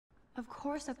Of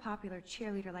course, a popular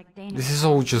cheerleader like Dana. This is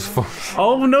all just fun.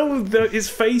 Oh no,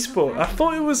 it's Facebook. I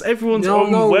thought it was everyone's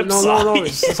own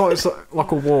website. No, it's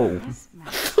like a wall. I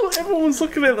thought everyone's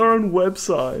looking at their own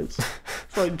websites.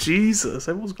 It's like, Jesus,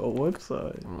 everyone's got a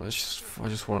website. Oh, I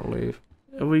just want to leave.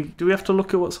 Do we have to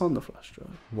look at what's on the flash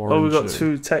drive? Warren we got G.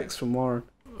 2 texts from Warren.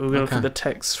 We're going to look at the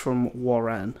text from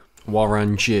Warren.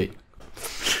 Warren G.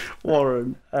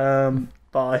 Warren,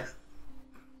 bye.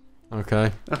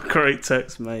 Okay. A great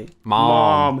text, mate.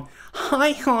 Mom.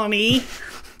 Hi, honey.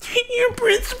 Your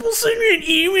principal sent me an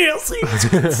email saying he's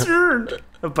concerned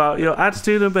about your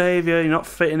attitude and behaviour. You're not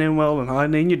fitting in well and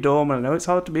hiding in your dorm. And I know it's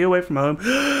hard to be away from home.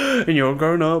 And you're a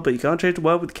grown up, but you can't change the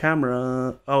world with the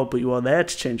camera. Oh, but you are there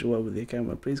to change the world with your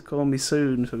camera. Please call me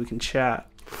soon so we can chat.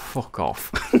 Fuck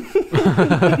off.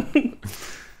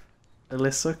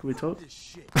 Alyssa, can we talk?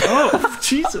 Oh,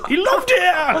 Jesus. He loved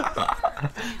it!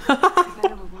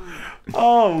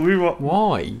 Oh, we were...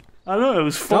 Why? I don't know, it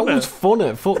was funny. That was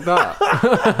funny. Fuck that.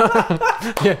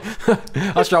 Yeah.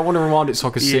 Actually, I want to rewind it so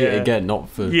I can see it again, not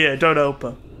for... Yeah, don't help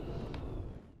her.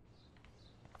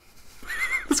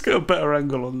 Let's get a better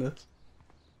angle on this.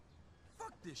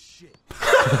 Fuck this shit.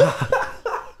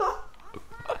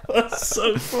 That's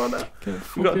so funny.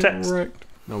 We got a text. Wrecked.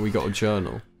 No, we got a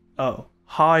journal. Oh.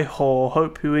 Hi, whore.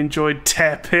 Hope you enjoyed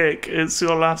Tepic. It's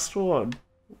your last one.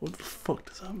 What the fuck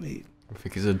does that mean? I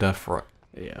think it's a death threat.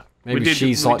 Yeah. Maybe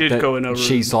she's like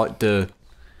the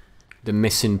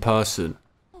missing person.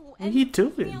 What are you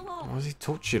doing? Why does he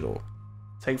touch it all?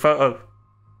 Take photo.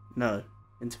 No.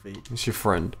 Intervene. It's your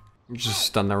friend. You just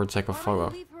stand there and take a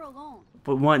photo.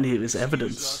 But we might need it as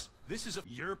evidence.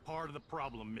 You're part of the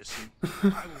problem, Missy.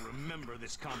 I will remember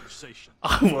this conversation.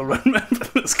 I will remember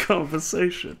this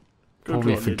conversation.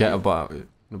 Probably forget about it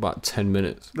in about 10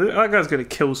 minutes. That guy's gonna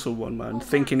kill someone, man,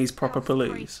 thinking he's proper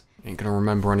police. Ain't gonna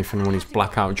remember anything when he's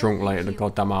blackout drunk later, the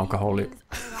goddamn alcoholic.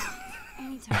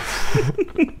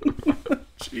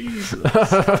 Jesus.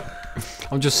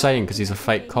 I'm just saying because he's a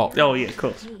fake cop. Oh yeah, of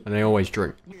course. And they always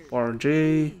drink. Warren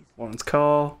G, Warren's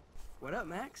car. What up,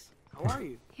 Max? How are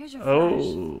you? Here's your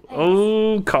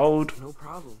Oh, cold. No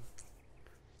problem.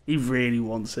 He really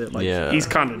wants it. Like, yeah. He's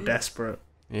kind of desperate.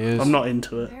 He is. I'm not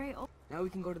into it. Now we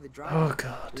can go to the drive. Oh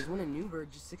god. There's one in Newburgh,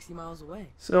 just 60 miles away.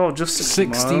 So just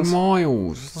 60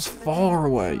 miles. That's far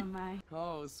away.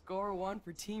 Oh, score 1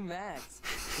 for Team Max.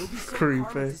 We'll be so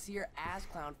Creepy. to see your ass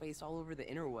clown face all over the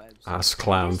interwebs. Ass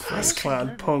clown. Ass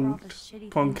clown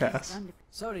punk ass.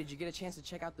 So, did you get a chance to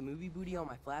check out the movie booty on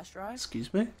my flash drive?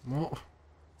 Excuse me? What?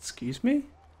 Excuse me?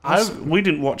 We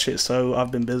didn't watch it, so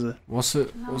I've been busy. What's the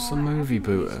movie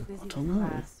booter? I don't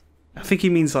know. I think he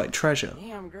means like treasure.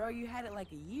 Damn, girl, you had it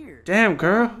like a year. Damn,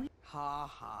 girl. Ha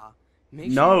ha.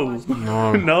 No.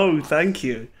 No, thank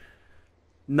you.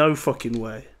 No fucking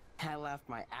way. I laughed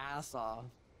my ass off.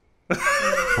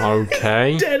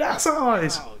 Okay. Dead ass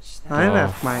eyes. I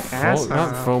left my ass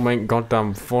That off. film ain't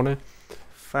goddamn funny.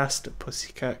 Faster,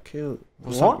 pussycat kill.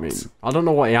 What's that mean? I don't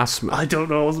know what he asked me. I don't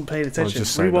know. I wasn't paying attention.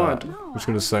 Just say Rewind. that. I was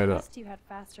gonna say that. You had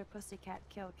faster pussycat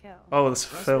kill kill. Oh, that's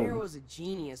a Russ film. Meyer was a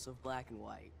genius of black and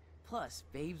white. Plus,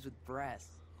 babes with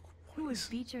breasts. Who would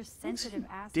beat your sensitive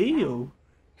ass? Deal.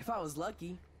 If I was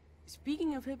lucky.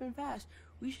 Speaking of hip and fast,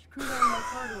 we should cruise on my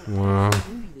car to Wow. a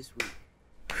movie this week.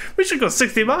 We should go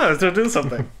 60 miles to do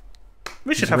something.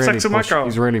 We should have sex in my car.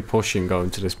 He's really pushing going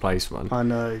to this place, man. I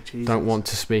know, Jesus. Don't want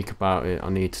to speak about it. I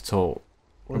need to talk.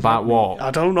 About what?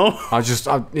 I don't know.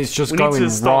 It's just We going need to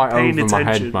stop right paying over my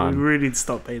attention. head, man. We really need to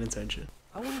stop paying attention.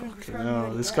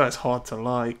 No, this guy's hard to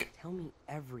like. Tell me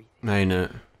everything. Ain't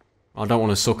it? I don't want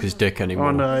to suck his dick anymore.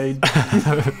 Oh no.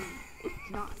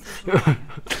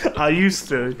 I used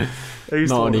to.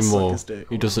 Not anymore.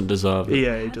 He doesn't deserve it.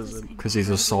 Yeah, he doesn't. Because he's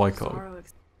a psycho.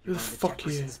 Who the fuck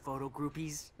you? Photo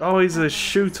groupies. Oh, he's a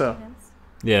shooter.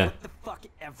 Yeah. The fuck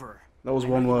ever. That was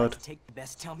one word. Take the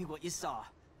best. Tell me what you saw.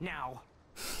 Now.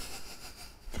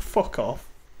 Fuck off.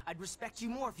 I'd respect you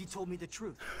more if you told me the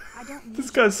truth. I don't This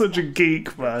guy's such a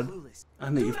geek, man.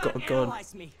 And that you've got a gun.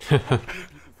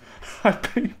 I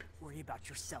think Worry about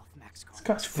yourself, Max. this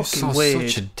guy's This fucking sounds weird.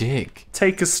 such a dick.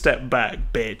 Take a step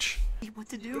back, bitch. What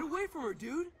to do? Get away from her,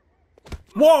 dude.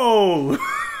 Whoa!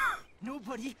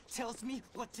 Nobody tells me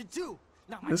what to do.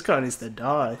 Not my This guy needs to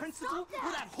die. principal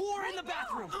or that whore in the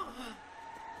bathroom.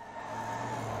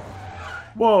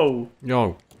 Whoa!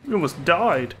 Yo. You almost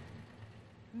died.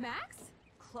 Max?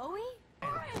 Chloe?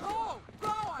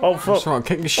 Oh fuck! That's right,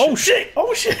 kick the shit. Oh shit!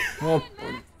 Oh shit! What?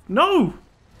 No!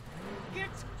 Get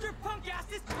your punk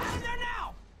asses out of there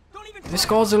now. Don't even. This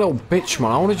guy's a little bitch,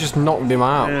 man. I would have just knocked him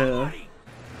out. Yeah.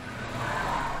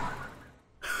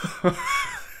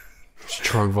 Just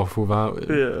drove off without it.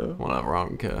 Yeah. Whatever, I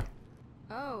don't care.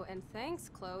 Oh, Oh, and thanks,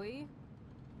 Chloe.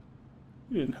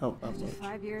 You didn't help that After much.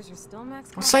 5 years, you're still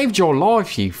Max. I saved your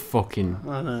life, you fucking...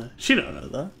 I know. She don't know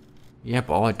that. Yeah,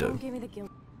 but I Don't do. give me the guilt.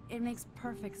 It makes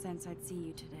perfect sense I'd see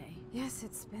you today. Yes,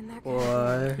 it's been that kind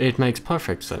Why? It makes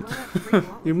perfect sense.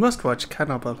 You must watch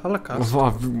Cannibal Holocaust.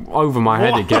 Over my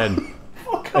head What? again.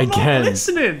 Fuck, I'm Again. not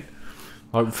listening.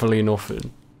 Hopefully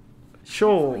nothing.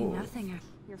 Sure. Nothing.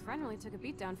 Your friend really took a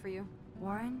beat down for you.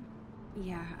 Warren?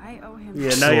 Yeah, I owe him.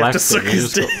 Yeah, now you have to Select suck it,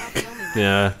 his you dick. Not the only one.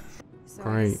 Yeah, So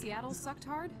Great. Seattle sucked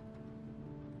hard?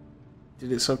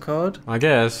 Did it suck hard? I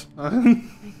guess. I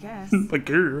guess. I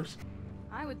guess.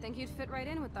 I would think you'd fit right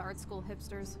in with the art school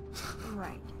hipsters.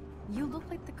 Right. You look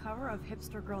like the cover of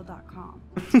hipstergirl.com.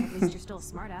 At least you're still a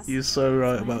smartass. You're so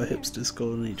right about hipsters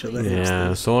calling each other Yeah, hipsters.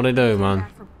 that's all they do, man.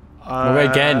 Back for-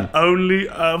 Again. Only,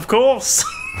 of course.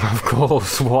 Of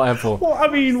course, whatever. Well, I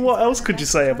mean, what else could you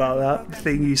say about that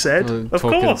thing you said? Of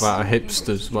Talking course. about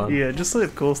hipsters, man. Yeah, just say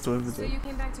of course to So everything. you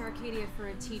came back to Arcadia for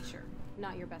a teacher,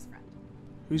 not your best friend.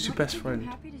 Who's your best friend?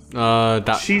 Happy to see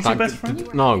That. She's that, your best friend? You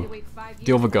weren't No, ready to wait 5 the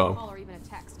years other for a girl. call or even a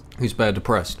text. who's better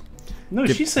depressed. No,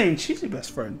 she's saying she's your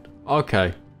best friend.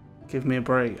 Okay, Give me a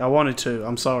break. I wanted to.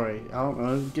 I'm sorry. I don't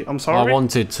know. I'm sorry. I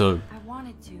wanted to. I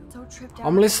wanted to. So tripped out.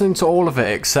 I'm listening to all of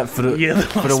it except for the Yeah, the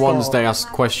for the last ones part. they ask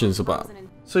questions about.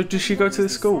 So does she go to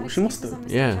this school? She must do.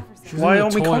 Yeah. She was Why in the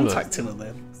aren't we toilet. contacting her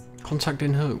then?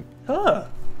 Contacting who? Her.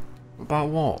 About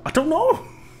what? I don't know.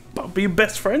 But being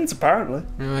best friends apparently.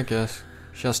 Yeah, I guess.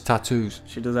 She has tattoos.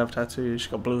 She does have tattoos.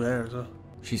 She's got blue hair as well.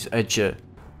 She's edgy.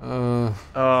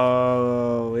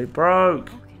 Oh, it broke.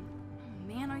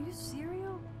 Man, are you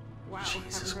serial? Wow.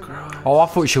 Jesus haven't heard that. Christ. Oh, I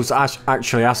thought she was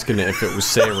actually asking it if it was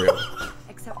cereal.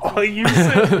 Except Are you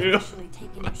serious? actually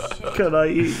taking a shit. Can I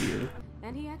eat you?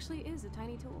 And he actually is a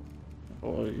tiny tool.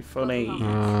 Oh, you're funny.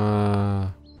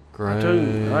 Great.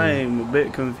 I'm a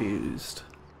bit confused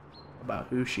about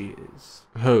who she is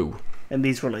Who? in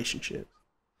these relationships.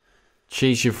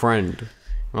 She's your friend.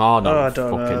 I don't, I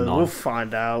don't fucking know. We'll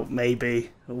find out, maybe.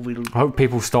 We'll... I hope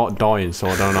people start dying so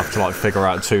I don't have to like figure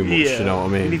out too much, Yeah, you know what I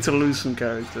we mean? need to lose some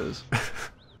characters.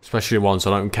 Especially the ones I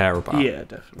don't care about. Yeah,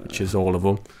 definitely. Which is all of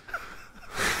them.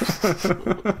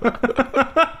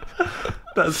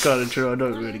 That's kind of true. I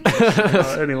don't really care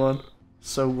about anyone.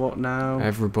 So what now?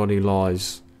 Everybody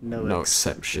lies. No, no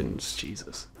exceptions. exceptions.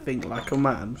 Jesus. Think like a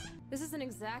man. This isn't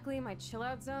exactly my chill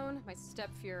out zone. My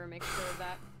stepfuhrer makes sure of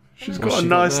that. She's What's got a she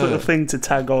got nice there? little thing to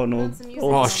tag on or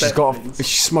Oh, she's got. things.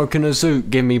 She's smoking a zoot.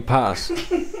 Give me pass.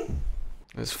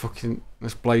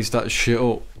 Let's blaze that shit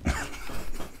up.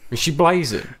 Is she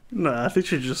blazing? No, I think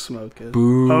she's just smoking.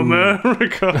 Boo.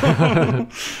 America.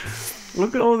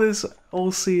 Look at all this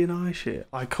all-seeing eye shit.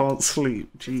 I can't sleep.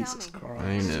 Jesus Christ.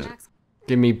 Ain't it?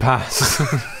 Give me pass.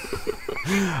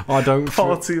 I don't.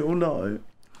 Party all night.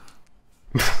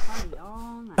 Party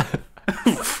all night.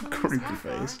 Creepy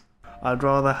face. I'd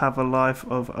rather have a life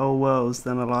of oh wells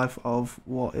than a life of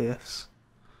what ifs.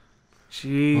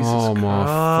 Jesus Oh my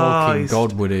fucking Christ.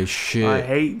 god with this shit. I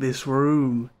hate this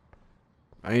room.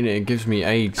 Ain't it? It gives me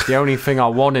AIDS. The only thing I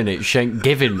want in it, she ain't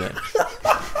giving me.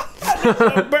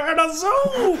 Burn us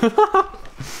all!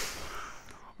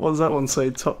 What does that one say?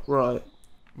 Top right.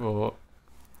 What?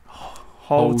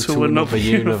 Hold to another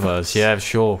universe. Yeah,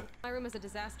 sure. My room is a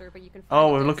disaster, but you can find Oh,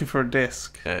 a we're disc. looking for a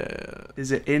disc.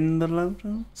 Is it in the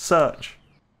logo? Search.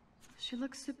 She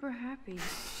looks super happy.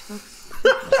 She looks.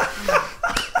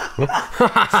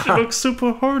 She looks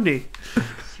super horny.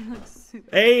 She looks super.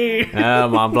 Hey! Yeah,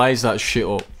 man, blaze that shit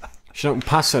up. She don't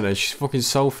pass on it. She's fucking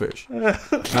selfish.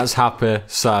 That's happy,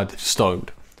 sad,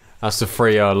 stoned. That's the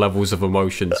three levels of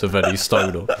emotions of any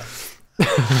stoner.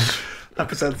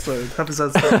 Happy sad stone. Happy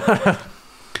sad stone.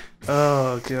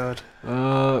 Oh, God.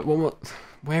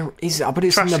 Where is it? I bet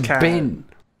it's Trash in the can. bin.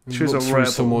 She was a Look through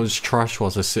rebel. someone's trash while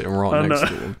they're sitting right I next know.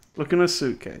 to them. Look in her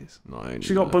suitcase. No, I ain't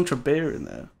She got a doing bunch of beer in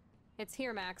there. It's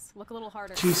here, Max. Look a little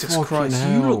harder. Jesus Fucking Christ,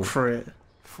 you hell. look for it. that.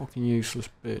 Fucking useless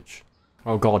bitch.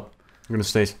 Oh god, I'm gonna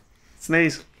sneeze.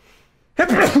 Sneeze.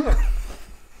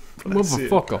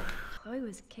 Motherfucker. Chloe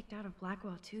was kicked out of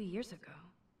Blackwell 2 years ago.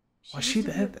 Why is used she to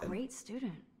be there a then? great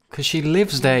student. Cause she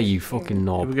lives there, you fucking We're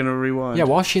knob. gonna rewind. Yeah,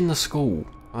 why's she in the school?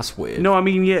 That's weird. No, I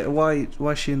mean, yeah, why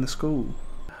is she in the school?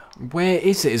 Where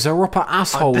is it? Is her up her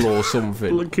asshole or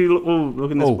something? Look,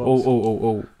 look in this box.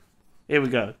 Oh. Here we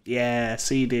go. Yeah,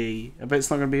 CD. I bet it's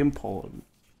not gonna be important.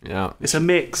 Yeah. It's a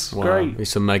mix. Wow, Great.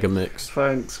 it's a mega mix.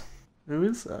 Thanks. Who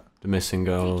is that? The missing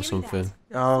girl or something.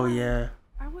 Oh, yeah.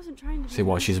 I wasn't trying to. See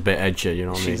why she's a bit edgy, you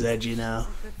know what I She's mean? edgy now.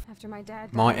 After my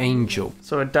dad My died, angel.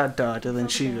 So her dad died and then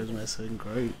she goes missing.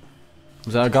 Great.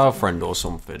 Was that a girlfriend or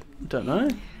something? Don't know.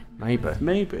 Maybe.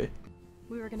 Maybe.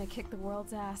 we were gonna kick the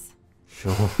world's ass.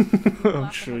 Sure.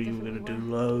 I'm sure you were going to do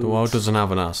loads. The world doesn't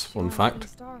have an ass, fun fact.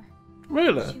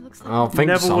 Really? She looks like I think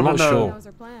Never so, I'm would've not known. sure. knows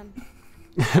her plan.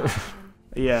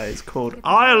 Yeah, it's called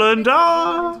Ireland.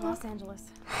 Ah! Los Angeles.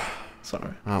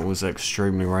 Sorry. That was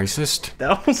extremely racist.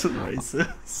 That wasn't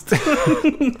racist.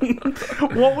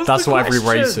 What was That's the what every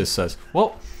question? racist says.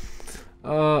 What?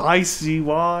 I see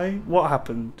why. What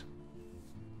happened?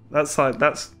 That's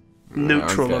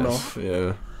neutral I enough. guess,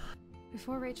 yeah.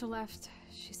 Before Rachel left,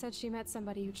 she said she met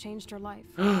somebody who changed her life.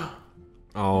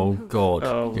 Oh god.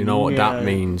 Oh, You know what yeah. that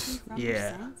means. From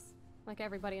Yeah. since, like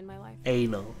everybody in my life.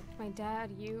 Anal. My dad,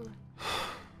 you,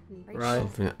 and Rachel. Right.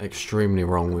 Something extremely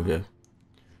wrong with you.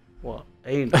 What?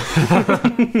 Anal.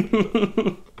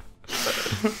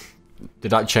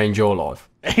 Did that change your life?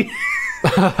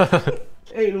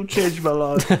 Anal changed my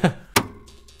life.